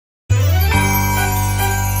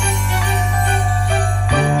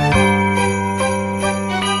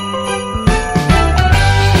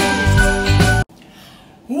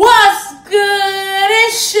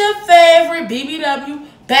BW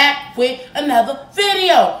back with another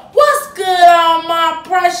video. What's good, all my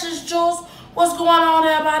precious jewels? What's going on,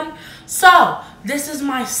 everybody? So, this is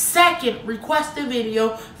my second requested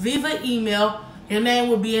video via email. Your name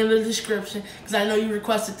will be in the description because I know you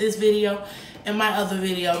requested this video and my other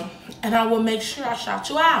video, and I will make sure I shout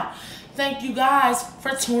you out. Thank you guys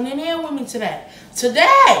for tuning in with me today.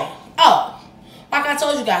 Like I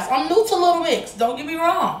told you guys, I'm new to Little Mix. Don't get me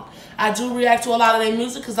wrong. I do react to a lot of their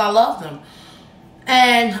music because I love them.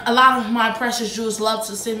 And a lot of my precious jewels love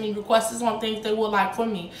to send me requests on things they would like for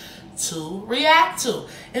me to react to.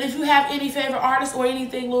 And if you have any favorite artists or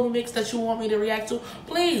anything Little Mix that you want me to react to,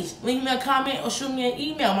 please leave me a comment or shoot me an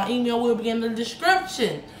email. My email will be in the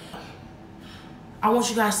description. I want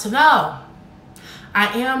you guys to know I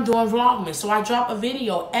am doing Vlogmas, so I drop a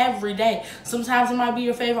video every day. Sometimes it might be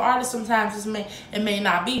your favorite artist, sometimes it may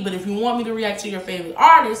not be. But if you want me to react to your favorite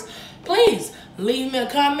artist, please leave me a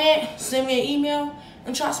comment, send me an email,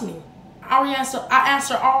 and trust me, I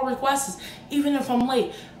answer all requests, even if I'm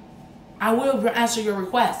late. I will answer your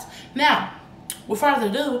requests. Now, without further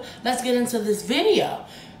ado, let's get into this video.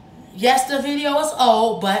 Yes, the video is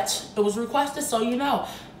old, but it was requested, so you know.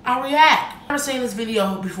 I react. I've never seen this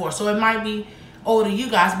video before, so it might be old to you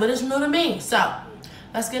guys, but it's new to me. So,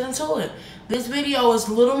 let's get into it. This video is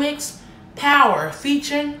Little Mix Power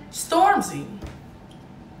featuring Stormzy.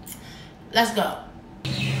 Let's go.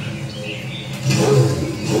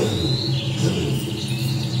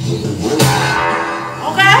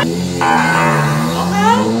 Okay?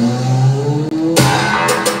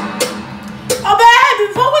 Oh, baby,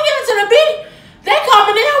 before we get into the beat, they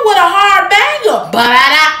coming in with a hard banger.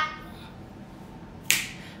 Ba-da-da.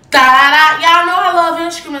 Da-da-da. Y'all know I love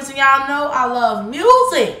instruments and y'all know I love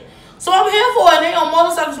music. So I'm here for it. They on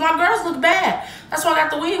motorcycles. My girls look bad. That's why I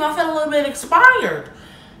got the weave. I feel a little bit expired.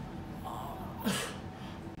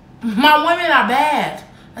 My women are bad.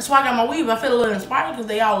 That's why I got my weave. I feel a little inspired because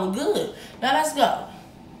they all look good. Now let's go.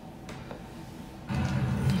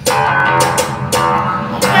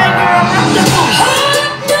 Okay, girl. Let's go.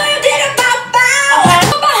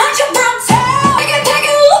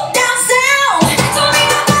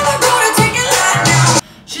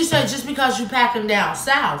 She said just because you packing down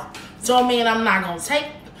south don't mean I'm not gonna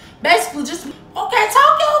take. Basically, just okay.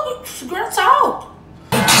 Talk, girl. Talk.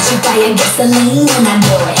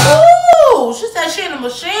 Ooh, she said she in the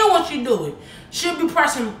machine when she do it. She'll be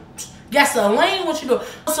pressing gasoline when she do it.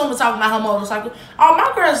 Someone talking about her motorcycle. Oh,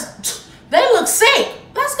 my girls, they look sick.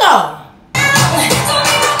 Let's go.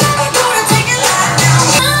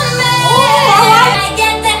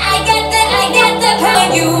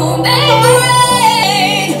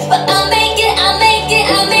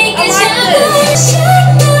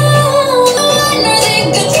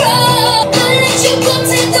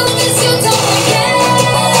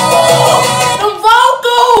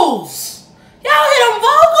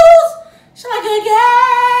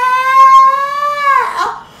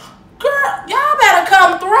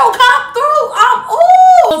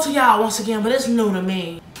 Once again, but it's new to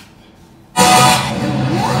me.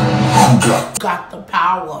 Got the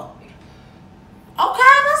power.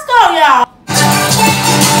 Okay, let's go, y'all.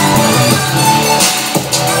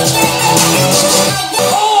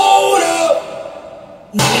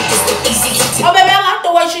 Oh, baby, I like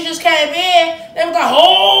the way she just came in. They was like,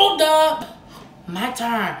 hold up. My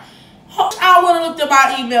turn. I would have looked at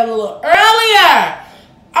my email a little earlier.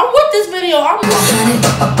 I'm with this video.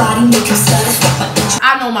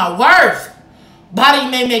 I know my worth. Body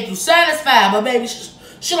may make you satisfied, but baby,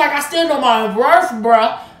 she like, I still know my worth,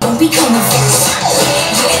 bruh.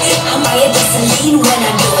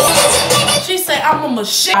 She say I'm a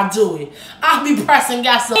machine. I do it. I be pressing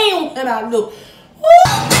gasoline when I do.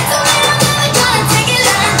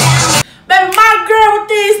 Baby, my girl with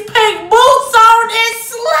these pink boots on is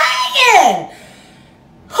slaying.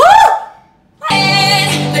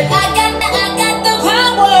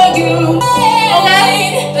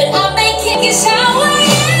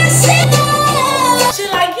 She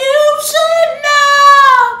like, you should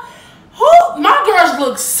know. My girls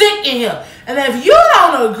look sick in here. And if you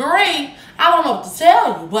don't agree, I don't know what to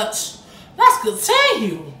tell you. But let's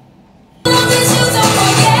continue.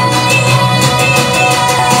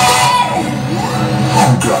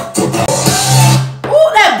 Ooh,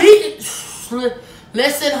 that beat.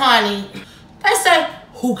 Listen, honey. They say,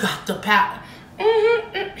 who got the power?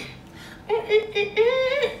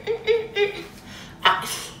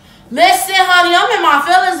 Listen, honey, I'm in my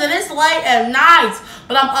feelings and it's late at night.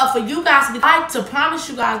 But I'm up for you guys. I like to promise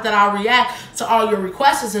you guys that I'll react to all your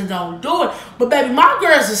requests and don't do it. But baby, my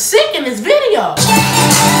girls are sick in this video.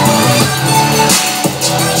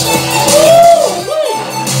 Ooh,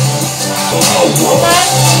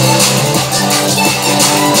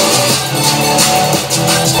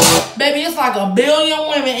 Baby, it's like 1 billion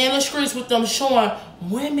women in the streets with them showing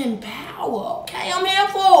women power. Okay, I'm here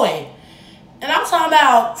for it. And I'm talking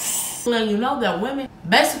about letting you know that women,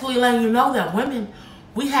 basically letting you know that women,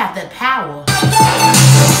 we have that power.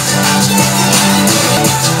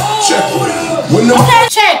 Check it. Okay,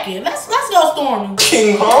 check it. Let's go, Stormy.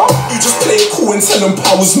 King, huh? You just play it cool and tell them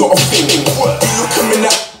power's not a thing. You look him in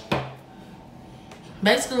that.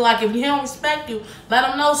 Basically, like, if he don't respect you, let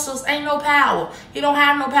him know, sis, ain't no power. He don't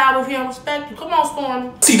have no power if he don't respect you. Come on,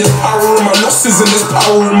 Stormy. See, there's power in my losses and there's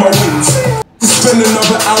power in my wins. Spend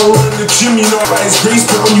another hour in the gym, you know about his grace,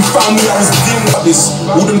 but when you found me, I was dim like this.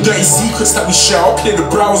 All them dirty secrets that we share, I'll clear the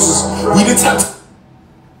browsers. We the type.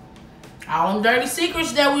 All them dirty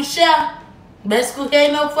secrets that we share. Basically,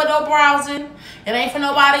 ain't no for no browsing. It ain't for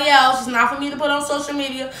nobody else. It's not for me to put on social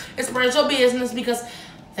media. It's spread your business because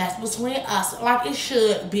that's between us, like it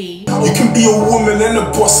should be. You can be a woman and a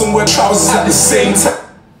boss and wear trousers at the same time.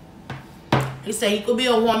 He said you could be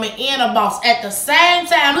a woman and a boss at the same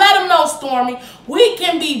time. Let them know, Stormy, we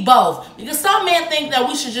can be both. Because some men think that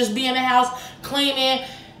we should just be in the house cleaning.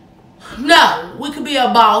 No, we could be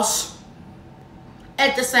a boss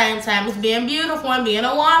at the same time as being beautiful and being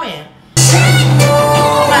a woman.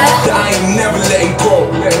 I ain't never letting go,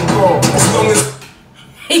 as long as.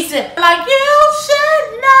 He said, like you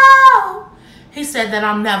should know. He said that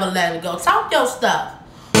I'm never letting go. Talk your stuff.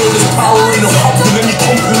 There's power in the heart and any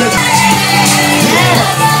compliment.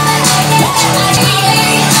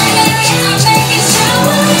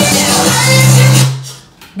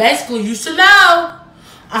 Basically, you should know.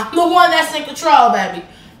 I'm the one that's in control, baby.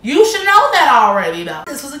 You should know that already, though.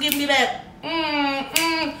 This was giving me that.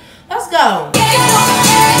 Let's go.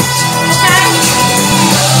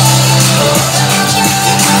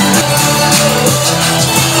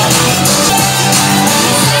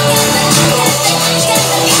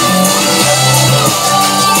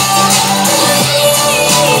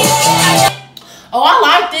 Oh, I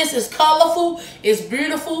like this. It's colorful. It's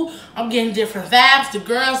beautiful. I'm getting different vibes. The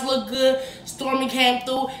girls look good. Stormy came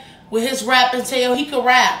through with his rapping tail. He could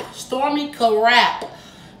rap. Stormy could rap.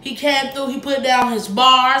 He came through. He put down his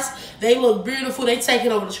bars. They look beautiful. They take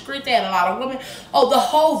it over the street. They had a lot of women. Oh, the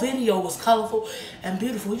whole video was colorful and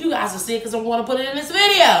beautiful. You guys will see it because I'm going to put it in this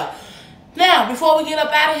video. Now, before we get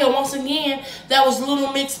up out of here, once again, that was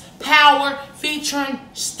Little Mix Power featuring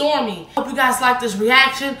Stormy. Hope you guys like this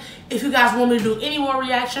reaction. If you guys want me to do any more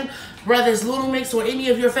reaction, whether it's Little Mix or any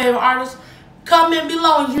of your favorite artists, comment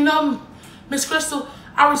below. And you know, Miss Crystal,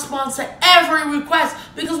 I respond to every request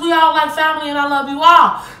because we all like family and I love you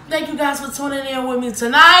all. Thank you guys for tuning in with me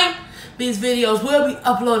tonight. These videos will be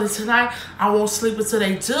uploaded tonight. I won't sleep until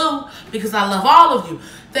they do because I love all of you.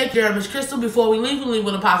 Thank you, Miss Crystal. Before we leave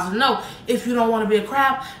with a positive note. If you don't want to be a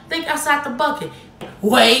crab, think outside the bucket.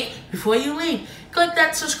 Wait, before you leave, click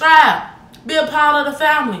that subscribe. Be a part of the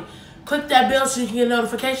family. Click that bell so you can get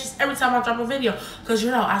notifications every time I drop a video. Because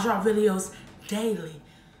you know, I drop videos daily.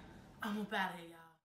 I'm up out of here.